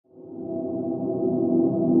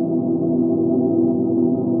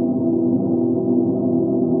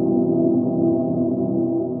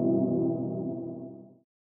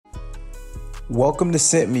Welcome to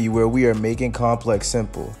SimpMe, where we are making complex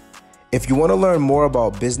simple. If you want to learn more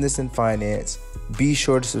about business and finance, be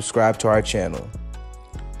sure to subscribe to our channel.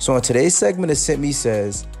 So in today's segment of SimpMe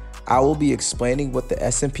Says, I will be explaining what the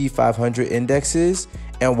S&P 500 index is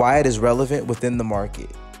and why it is relevant within the market.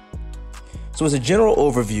 So as a general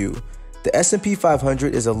overview, the S&P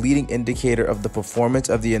 500 is a leading indicator of the performance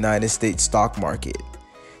of the United States stock market.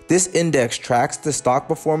 This index tracks the stock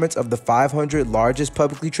performance of the 500 largest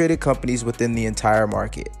publicly traded companies within the entire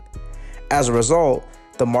market. As a result,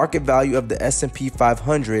 the market value of the S&P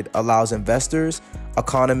 500 allows investors,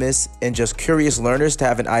 economists, and just curious learners to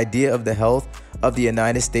have an idea of the health of the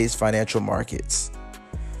United States financial markets.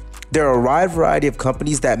 There are a wide variety of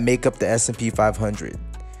companies that make up the S&P 500.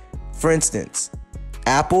 For instance,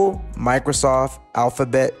 Apple, Microsoft,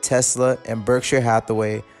 Alphabet, Tesla, and Berkshire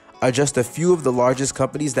Hathaway are just a few of the largest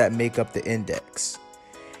companies that make up the index.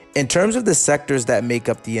 In terms of the sectors that make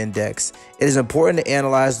up the index, it is important to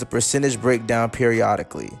analyze the percentage breakdown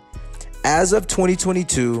periodically. As of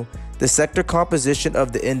 2022, the sector composition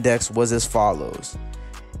of the index was as follows.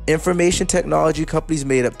 Information technology companies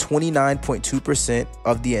made up 29.2%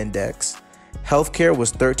 of the index. Healthcare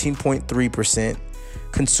was 13.3%.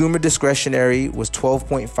 Consumer discretionary was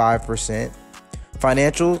 12.5%.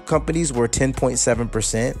 Financial companies were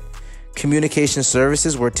 10.7%. Communication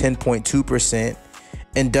services were 10.2%.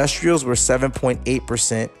 Industrials were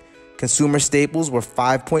 7.8%. Consumer staples were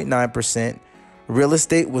 5.9%. Real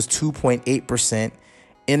estate was 2.8%.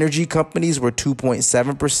 Energy companies were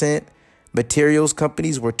 2.7%. Materials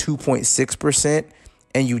companies were 2.6%.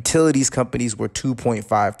 And utilities companies were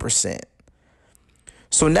 2.5%.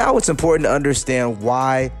 So now it's important to understand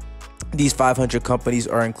why these 500 companies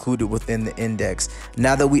are included within the index.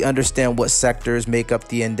 Now that we understand what sectors make up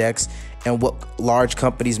the index and what large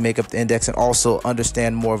companies make up the index, and also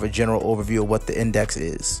understand more of a general overview of what the index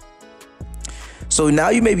is. So now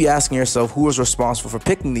you may be asking yourself, who is responsible for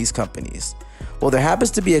picking these companies? Well, there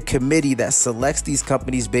happens to be a committee that selects these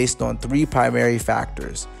companies based on three primary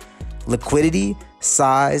factors. Liquidity,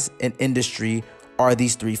 size, and industry are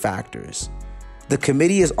these three factors. The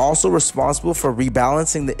committee is also responsible for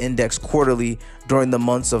rebalancing the index quarterly during the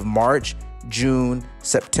months of March, June,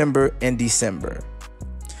 September, and December.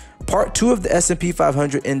 Part 2 of the S&P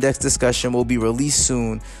 500 index discussion will be released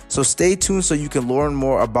soon, so stay tuned so you can learn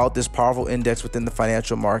more about this powerful index within the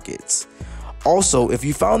financial markets. Also, if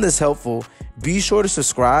you found this helpful, be sure to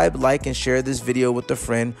subscribe, like, and share this video with a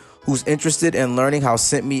friend who's interested in learning how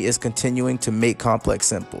SimpMe is continuing to make complex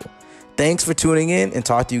simple. Thanks for tuning in, and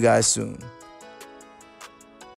talk to you guys soon.